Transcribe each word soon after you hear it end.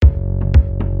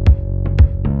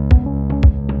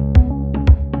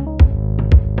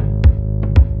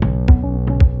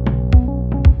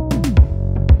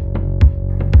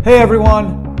Hey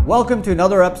everyone, welcome to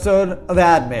another episode of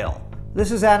Ad Mail.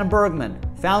 This is Adam Bergman,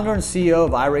 founder and CEO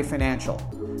of IRA Financial.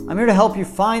 I'm here to help you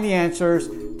find the answers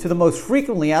to the most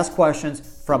frequently asked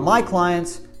questions from my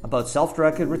clients about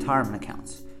self-directed retirement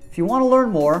accounts. If you want to learn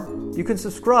more, you can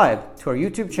subscribe to our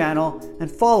YouTube channel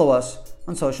and follow us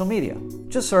on social media.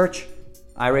 Just search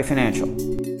IRA Financial.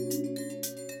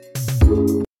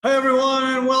 Hey everyone,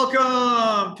 and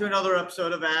welcome to another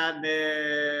episode of Ad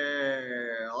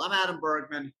Mail. I'm Adam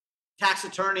Bergman, tax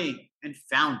attorney and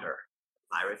founder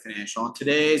of IRA Financial. On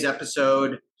today's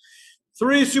episode,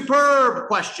 3 superb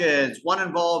questions, one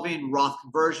involving Roth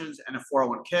conversions and a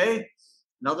 401k,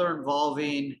 another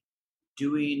involving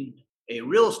doing a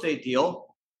real estate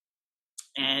deal,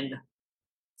 and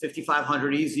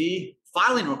 5500 EZ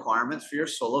filing requirements for your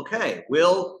solo K.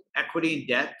 Will equity and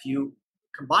debt, you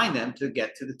combine them to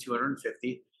get to the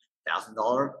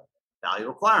 $250,000 value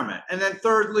requirement? And then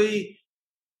thirdly,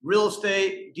 real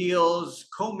estate deals,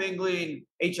 commingling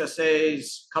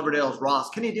HSAs, Coverdale's,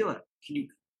 Roths. Can you do it? Can you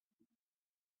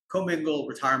commingle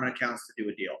retirement accounts to do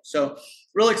a deal? So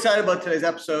really excited about today's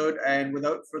episode. And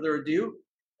without further ado,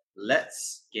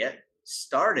 let's get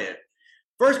started.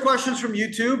 First question's from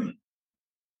YouTube.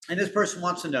 And this person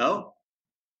wants to know,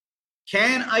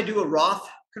 can I do a Roth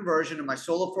conversion in my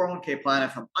solo 401k plan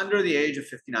if I'm under the age of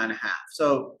 59 and a half?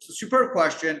 So it's a superb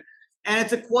question. And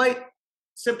it's a quite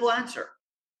simple answer.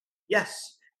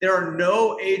 Yes, there are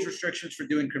no age restrictions for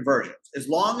doing conversions. As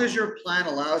long as your plan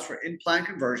allows for in-plan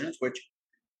conversions, which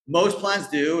most plans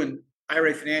do, and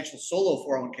IRA Financial solo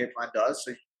 401k plan does,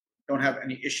 so you don't have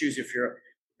any issues if you're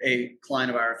a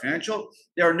client of IRA Financial.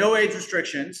 There are no age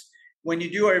restrictions. When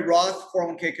you do a Roth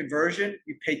 401k conversion,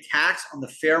 you pay tax on the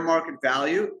fair market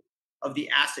value of the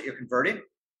asset you're converting.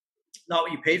 Not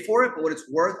what you paid for it, but what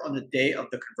it's worth on the day of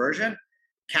the conversion.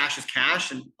 Cash is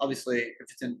cash, and obviously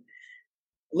if it's in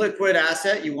liquid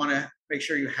asset, you want to make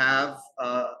sure you have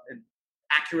an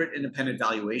accurate independent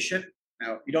valuation.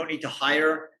 Now, you don't need to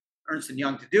hire Ernst &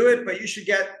 Young to do it, but you should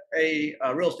get a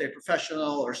real estate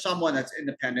professional or someone that's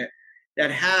independent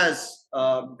that has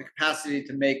the capacity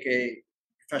to make a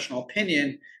professional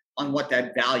opinion on what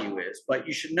that value is. But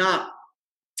you should not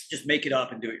just make it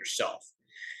up and do it yourself.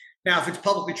 Now, if it's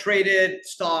publicly traded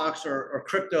stocks or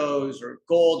cryptos or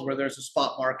gold where there's a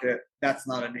spot market, that's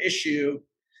not an issue.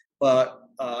 But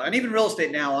and even real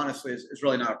estate now, honestly, is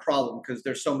really not a problem because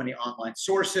there's so many online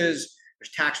sources.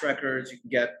 There's tax records. You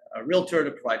can get a realtor to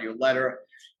provide you a letter.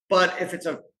 But if it's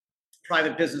a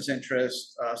private business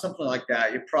interest, something like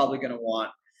that, you're probably going to want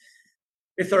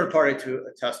a third party to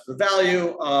attest to the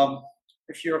value.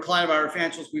 If you're a client of IRA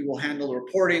Financials, we will handle the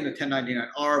reporting, the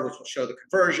 1099-R, which will show the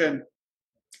conversion,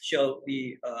 show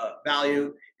the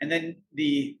value, and then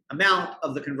the amount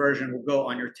of the conversion will go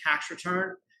on your tax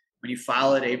return when you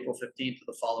file it April 15th of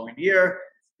the following year.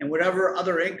 And whatever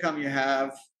other income you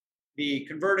have, the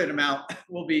converted amount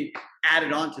will be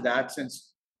added onto that,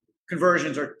 since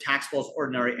conversions are taxable as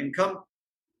ordinary income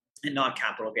and not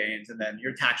capital gains. And then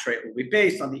your tax rate will be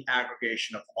based on the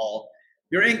aggregation of all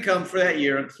your income for that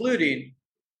year, including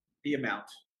the amount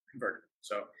converted.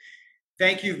 So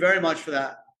thank you very much for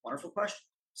that wonderful question.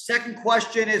 Second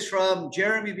question is from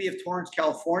Jeremy B. of Torrance,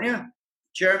 California.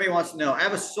 Jeremy wants to know, I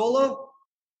have a solo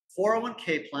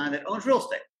 401k plan that owns real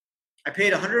estate. I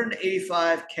paid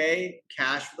 $185K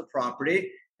cash for the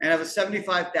property and have a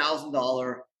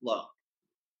 $75,000 loan.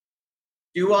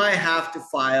 Do I have to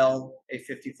file a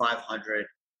 5500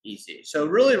 EZ? So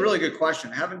really, really good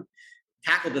question. I haven't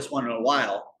tackled this one in a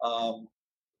while.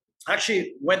 I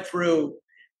actually went through,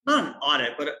 not an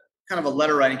audit, but kind of a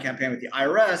letter writing campaign with the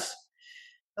IRS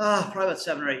probably about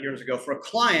 7 or 8 years ago for a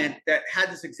client that had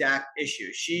this exact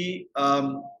issue. She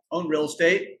owned real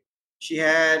estate. She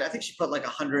had, I think she put like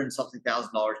 $100 and something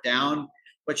thousand down,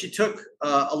 but she took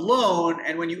a loan.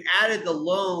 And when you added the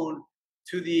loan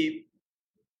to the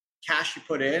cash she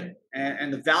put in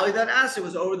and the value of that asset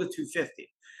was over the 250.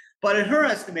 But in her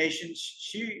estimation,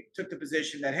 she took the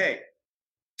position that, hey,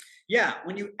 yeah,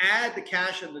 when you add the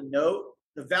cash and the note,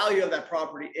 the value of that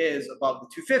property is above the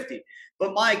 250.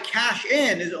 But my cash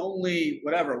in is only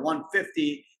whatever,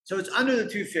 150. So it's under the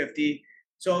 250.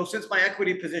 So since my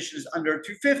equity position is under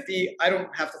 250, I don't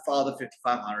have to file the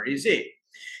 5500 EZ.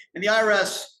 And the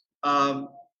IRS,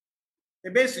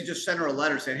 they basically just sent her a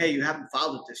letter saying, hey, you haven't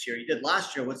filed it this year. You did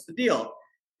last year. What's the deal?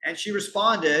 And she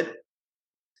responded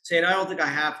saying, I don't think I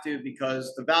have to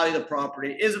because the value of the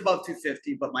property is above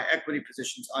 250, but my equity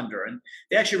position's under. And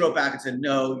they actually wrote back and said,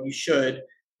 no, you should.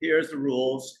 Here's the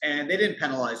rules. And they didn't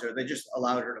penalize her. They just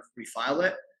allowed her to refile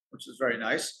it, which is very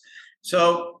nice.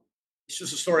 So it's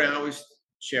just a story I always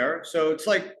share. So it's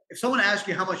like if someone asks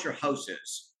you how much your house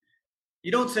is,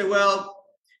 you don't say, well,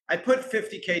 I put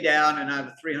 $50K down and I have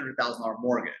a $300,000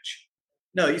 mortgage.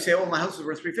 No, you say, oh, my house is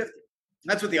worth $350,000.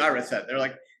 That's what the IRS said. They're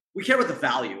like, we care about the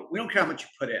value. We don't care how much you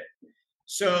put in.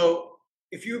 So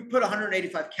if you put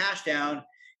 185 cash down,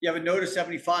 you have a note of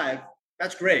 75.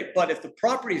 That's great. But if the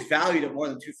property is valued at more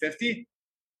than 250,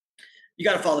 you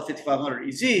got to file the 5500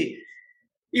 EZ.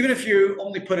 Even if you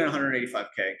only put in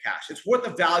 185K in cash, it's worth the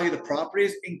value of the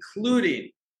properties, including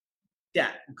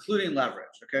debt, including leverage.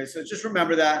 Okay, so just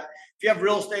remember that if you have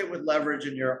real estate with leverage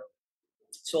in your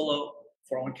solo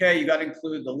 401k, you got to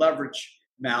include the leverage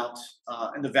amount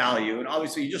and the value. And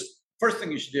obviously, first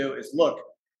thing you should do is look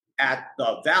at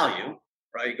the value,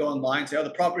 right? You go online, say, oh, the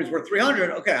property is worth 300.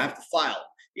 Okay, I have to file.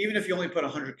 Even if you only put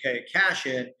 100K cash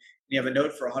in and you have a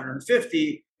note for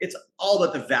 150, it's all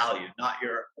about the value, not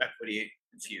your equity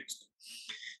infused.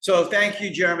 So thank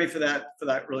you, Jeremy, for that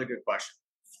really good question.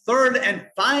 Third and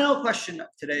final question of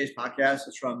today's podcast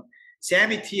is from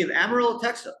Sammy T of Amarillo,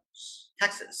 Texas.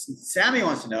 Sammy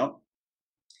wants to know,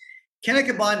 can I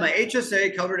combine my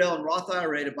HSA, Coverdell, and Roth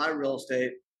IRA to buy real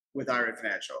estate with IRA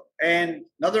Financial? And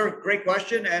another great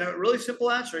question, and a really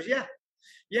simple answer is yeah.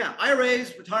 Yeah,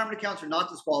 IRAs, retirement accounts are not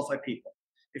disqualified people.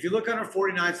 If you look under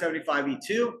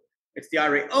 4975E2, it's the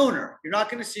IRA owner. You're not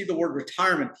going to see the word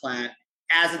retirement plan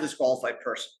as a disqualified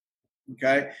person.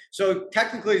 Okay, so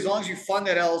technically, as long as you fund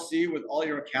that LLC with all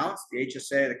your accounts, the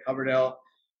HSA, the Coverdell,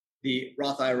 the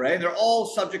Roth IRA, they're all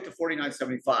subject to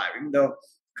 4975. Even though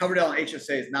Coverdell and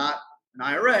HSA is not an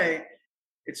IRA,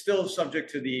 it's still subject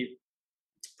to the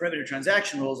prohibited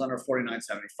transaction rules under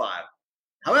 4975.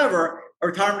 However, a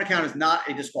retirement account is not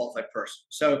a disqualified person.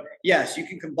 So yes, you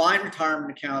can combine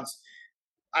retirement accounts.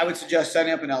 I would suggest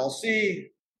setting up an LLC,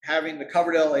 having the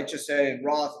Coverdell, HSA, and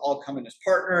Roth all come in as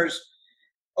partners.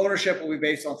 Ownership will be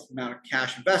based on the amount of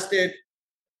cash invested.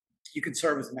 You can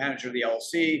serve as the manager of the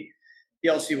LLC. The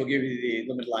LLC will give you the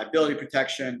limited liability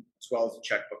protection as well as the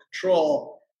checkbook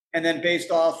control. And then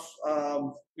based off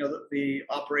the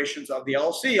operations of the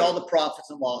LLC, all the profits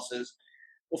and losses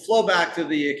will flow back to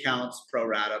the accounts pro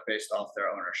rata based off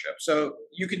their ownership. So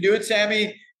you can do it,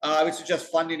 Sammy. I would suggest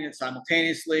funding it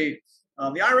simultaneously.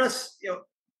 The IRS,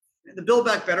 the Build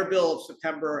Back Better bill of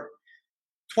September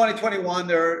 2021,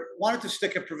 they wanted to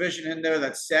stick a provision in there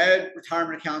that said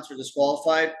retirement accounts are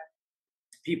disqualified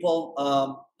people.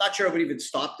 Not sure I would even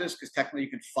stop this because technically you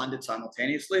can fund it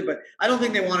simultaneously, but I don't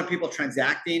think they wanted people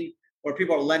transacting or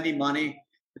people are lending money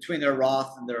between their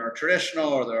Roth and their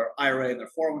traditional or their IRA and their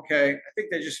 401k. I think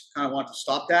they just kind of want to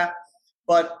stop that.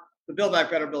 But the Build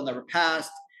Back Better bill never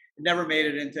passed. It never made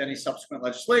it into any subsequent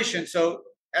legislation. So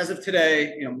as of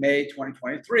today, May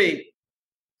 2023,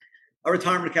 a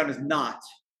retirement account is not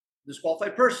a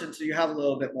disqualified person. So you have a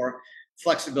little bit more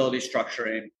flexibility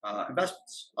structuring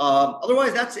investments.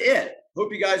 Otherwise, that's it.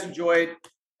 Hope you guys enjoyed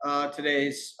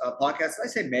today's podcast. Did I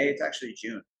say May? It's actually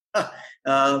June.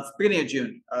 Beginning of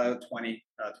June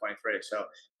 2023. So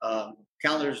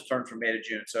calendars turn from May to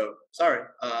June. So sorry.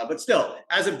 But still,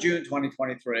 as of June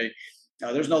 2023,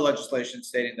 there's no legislation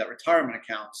stating that retirement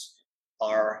accounts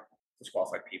are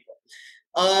disqualified people.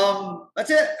 That's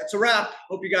it. That's a wrap.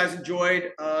 Hope you guys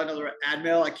enjoyed another ad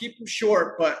mail. I keep them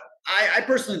short, but I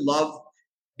personally love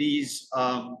these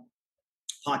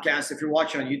podcasts. If you're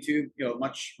watching on YouTube,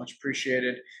 much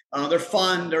appreciated. They're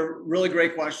fun. They're really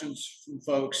great questions from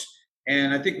folks,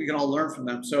 and I think we can all learn from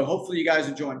them. So hopefully you guys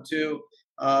enjoy them too.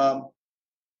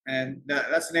 And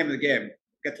that's the name of the game.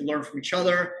 Get to learn from each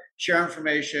other, share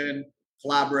information,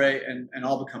 collaborate, and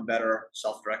all become better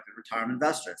self-directed retirement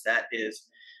investors. That is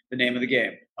the name of the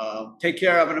game. Take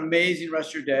care. Have an amazing rest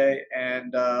of your day,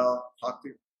 and talk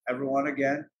to everyone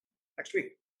again next week.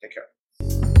 Take care.